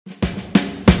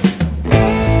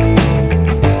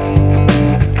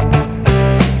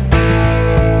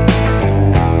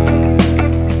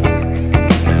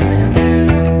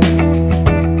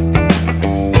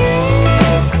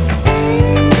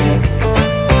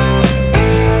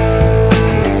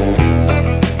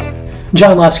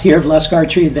John Lusk here of Lusk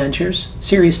Archery Adventures,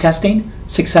 serious testing,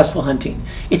 successful hunting.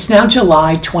 It's now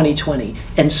July 2020,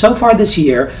 and so far this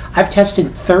year, I've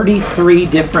tested 33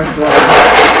 different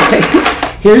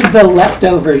broadheads. Here's the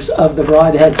leftovers of the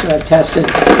broadheads that I've tested.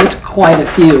 It's quite a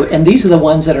few, and these are the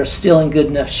ones that are still in good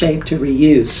enough shape to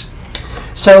reuse.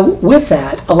 So with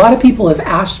that, a lot of people have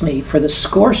asked me for the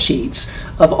score sheets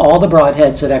of all the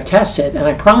broadheads that I've tested, and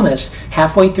I promised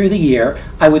halfway through the year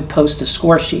I would post a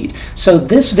score sheet. So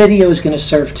this video is going to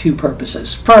serve two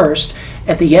purposes. First,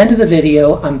 at the end of the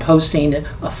video, I'm posting a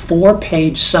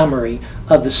 4-page summary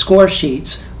of the score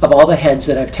sheets of all the heads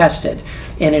that I've tested.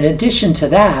 And in addition to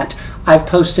that, I've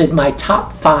posted my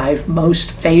top 5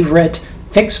 most favorite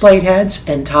fixed blade heads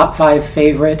and top 5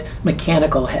 favorite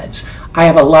mechanical heads. I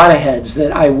have a lot of heads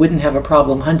that I wouldn't have a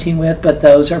problem hunting with, but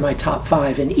those are my top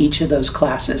 5 in each of those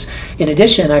classes. In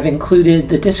addition, I've included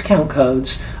the discount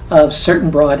codes of certain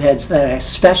broadheads that I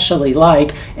especially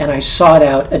like, and I sought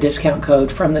out a discount code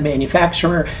from the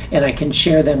manufacturer, and I can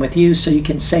share them with you so you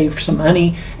can save some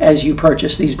money as you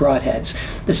purchase these broadheads.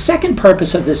 The second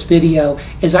purpose of this video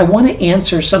is I want to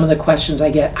answer some of the questions I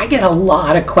get. I get a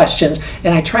lot of questions,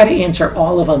 and I try to answer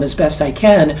all of them as best I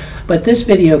can, but this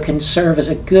video can serve as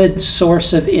a good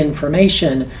source of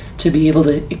information to be able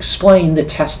to explain the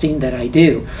testing that I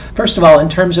do. First of all, in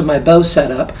terms of my bow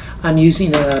setup, I'm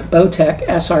using a Bowtech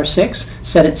SR6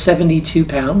 set at 72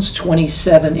 pounds,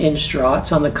 27-inch draw.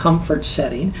 It's on the comfort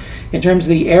setting. In terms of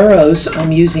the arrows,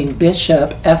 I'm using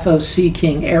Bishop FOC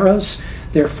King arrows.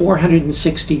 They're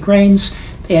 460 grains.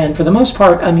 And for the most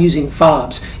part, I'm using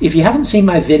fobs. If you haven't seen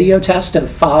my video test of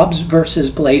fobs versus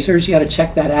blazers, you got to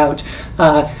check that out.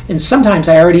 And sometimes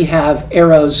I already have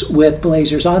arrows with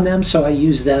blazers on them, so I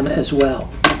use them as well.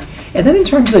 And then in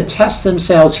terms of the tests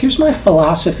themselves, here's my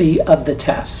philosophy of the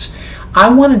tests. I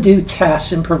want to do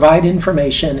tests and provide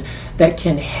information that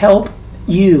can help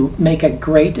you make a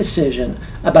great decision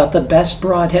about the best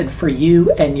broadhead for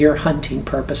you and your hunting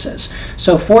purposes.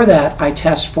 So for that, I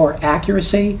test for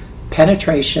accuracy,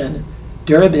 penetration,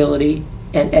 durability,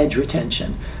 and edge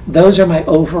retention. Those are my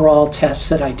overall tests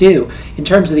that I do. In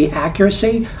terms of the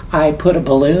accuracy, I put a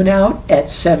balloon out at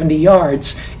 70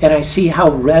 yards and I see how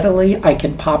readily I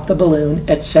can pop the balloon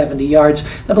at 70 yards.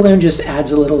 The balloon just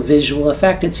adds a little visual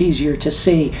effect. It's easier to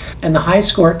see. And the highest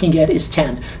score it can get is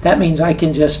 10. That means I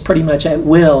can just pretty much at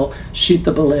will shoot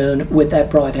the balloon with that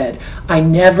broadhead. I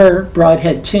never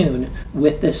broadhead tune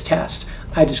with this test.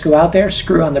 I just go out there,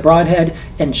 screw on the broadhead,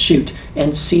 and shoot,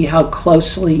 and see how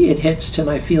closely it hits to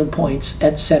my field points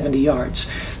at 70 yards.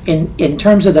 In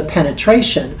terms of the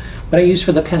penetration, what I use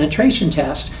for the penetration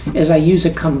test is I use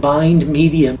a combined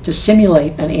medium to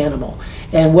simulate an animal.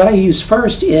 And what I use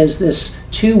first is this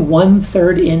 2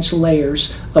 1/3 inch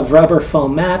layers of rubber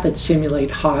foam mat that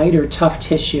simulate hide or tough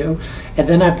tissue. And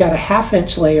then I've got a 1/2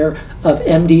 inch layer of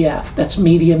MDF, that's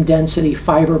medium density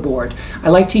fiberboard. I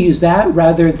like to use that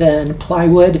rather than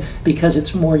plywood because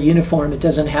it's more uniform. It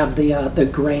doesn't have the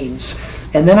grains.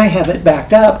 And then I have it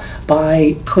backed up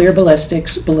by Clear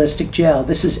Ballistics ballistic gel.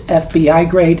 This is FBI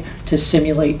grade to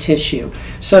simulate tissue.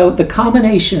 So the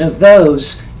combination of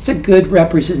those, it's a good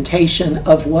representation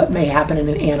of what may happen in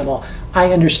an animal.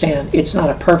 I understand it's not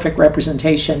a perfect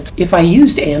representation. If I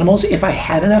used animals, if I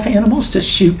had enough animals to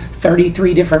shoot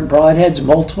 33 different broadheads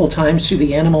multiple times through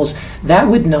the animals, that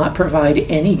would not provide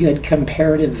any good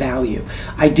comparative value.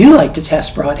 I do like to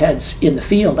test broadheads in the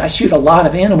field. I shoot a lot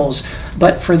of animals,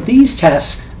 but for these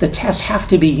tests, the tests have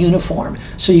to be uniform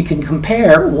so you can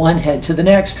compare one head to the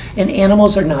next, and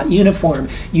animals are not uniform.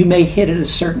 You may hit at a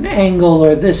certain angle,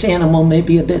 or this animal may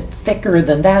be a bit thicker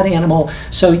than that animal,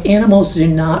 so animals do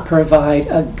not provide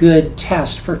a good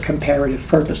test for comparative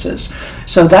purposes.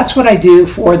 So that's what I do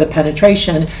for the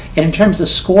penetration, and in terms of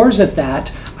scores of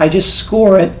that, I just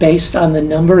score it based on the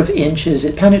number of inches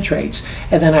it penetrates.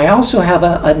 And then I also have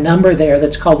a number there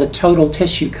that's called the total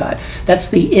tissue cut. That's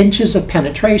the inches of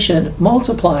penetration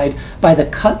multiplied by the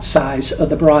cut size of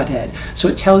the broadhead. So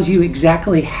it tells you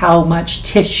exactly how much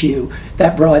tissue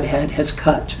that broadhead has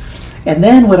cut. And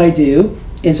then what I do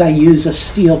is I use a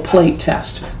steel plate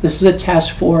test. This is a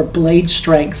test for blade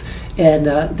strength and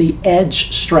the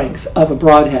edge strength of a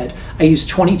broadhead. I use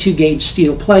 22 gauge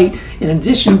steel plate. In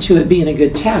addition to it being a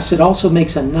good test, it also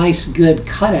makes a nice good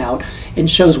cutout and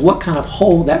shows what kind of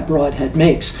hole that broadhead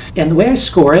makes. And the way I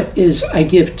score it is I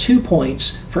give 2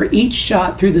 points for each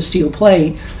shot through the steel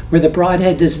plate where the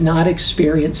broadhead does not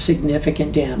experience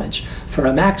significant damage, for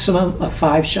a maximum of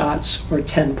 5 shots or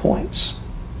 10 points.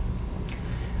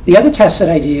 The other test that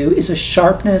I do is a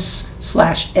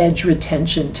sharpness/edge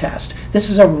retention test. This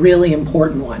is a really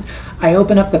important one. I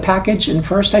open up the package and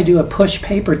first I do a push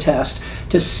paper test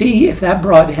to see if that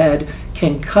broadhead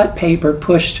can cut paper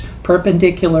pushed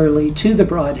perpendicularly to the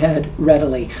broadhead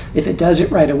readily. If it does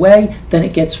it right away, then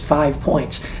it gets 5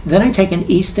 points. Then I take an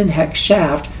Easton hex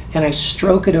shaft and I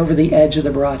stroke it over the edge of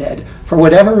the broadhead. For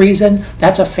whatever reason,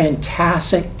 that's a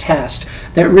fantastic test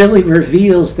that really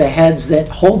reveals the heads that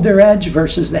hold their edge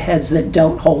versus the heads that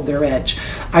don't hold their edge.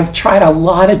 I've tried a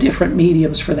lot of different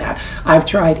mediums for that. I've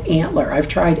tried antler, I've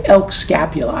tried elk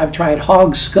scapula, I've tried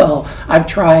hog skull, I've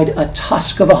tried a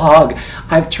tusk of a hog,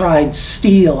 I've tried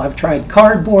steel, I've tried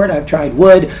cardboard, I've tried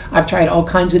wood, I've tried all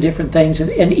kinds of different things,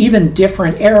 and even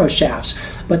different arrow shafts.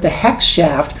 But the hex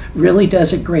shaft really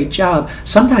does a great job.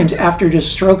 Sometimes after just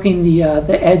stroking the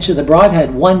edge of the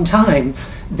broadhead one time,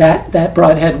 that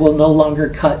broadhead will no longer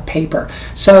cut paper.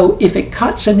 So if it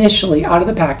cuts initially out of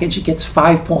the package, it gets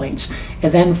 5 points.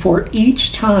 And then for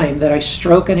each time that I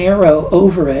stroke an arrow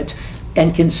over it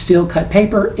and can still cut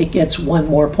paper, it gets 1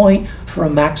 more point for a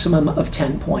maximum of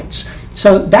 10 points.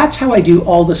 So that's how I do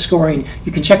all the scoring.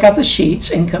 You can check out the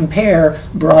sheets and compare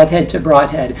broadhead to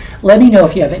broadhead. Let me know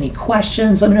if you have any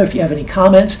questions. Let me know if you have any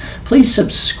comments. Please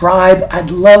subscribe. I'd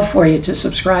love for you to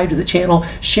subscribe to the channel.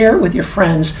 Share it with your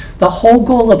friends. The whole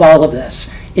goal of all of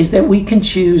this is that we can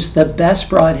choose the best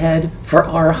broadhead for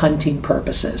our hunting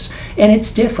purposes. And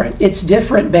it's different. It's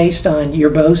different based on your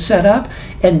bow setup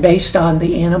and based on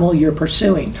the animal you're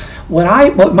pursuing.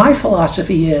 What my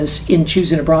philosophy is in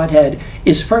choosing a broadhead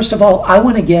is, first of all, I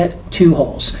want to get 2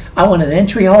 holes. I want an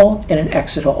entry hole and an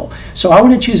exit hole. So I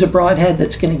want to choose a broadhead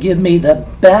that's going to give me the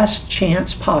best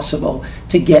chance possible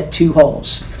to get 2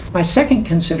 holes. My second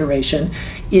consideration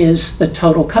is the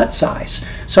total cut size.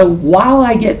 So while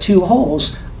I get 2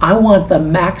 holes, I want the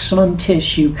maximum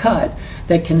tissue cut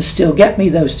that can still get me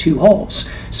those 2 holes.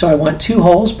 So I want 2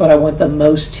 holes, but I want the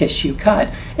most tissue cut.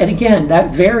 And again,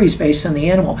 that varies based on the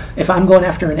animal. If I'm going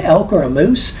after an elk or a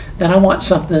moose, then I want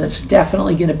something that's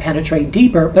definitely going to penetrate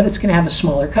deeper, but it's going to have a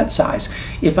smaller cut size.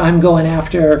 If I'm going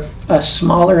after a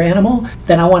smaller animal,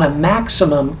 then I want a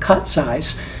maximum cut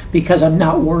size because I'm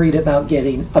not worried about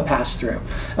getting a pass-through.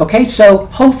 Okay, so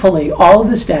hopefully all of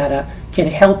this data can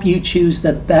help you choose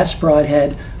the best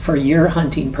broadhead for your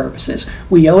hunting purposes.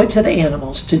 We owe it to the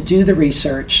animals to do the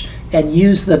research and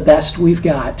use the best we've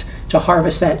got to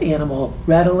harvest that animal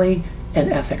readily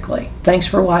and ethically. Thanks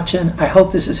for watching. I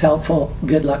hope this is helpful.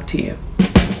 Good luck to you.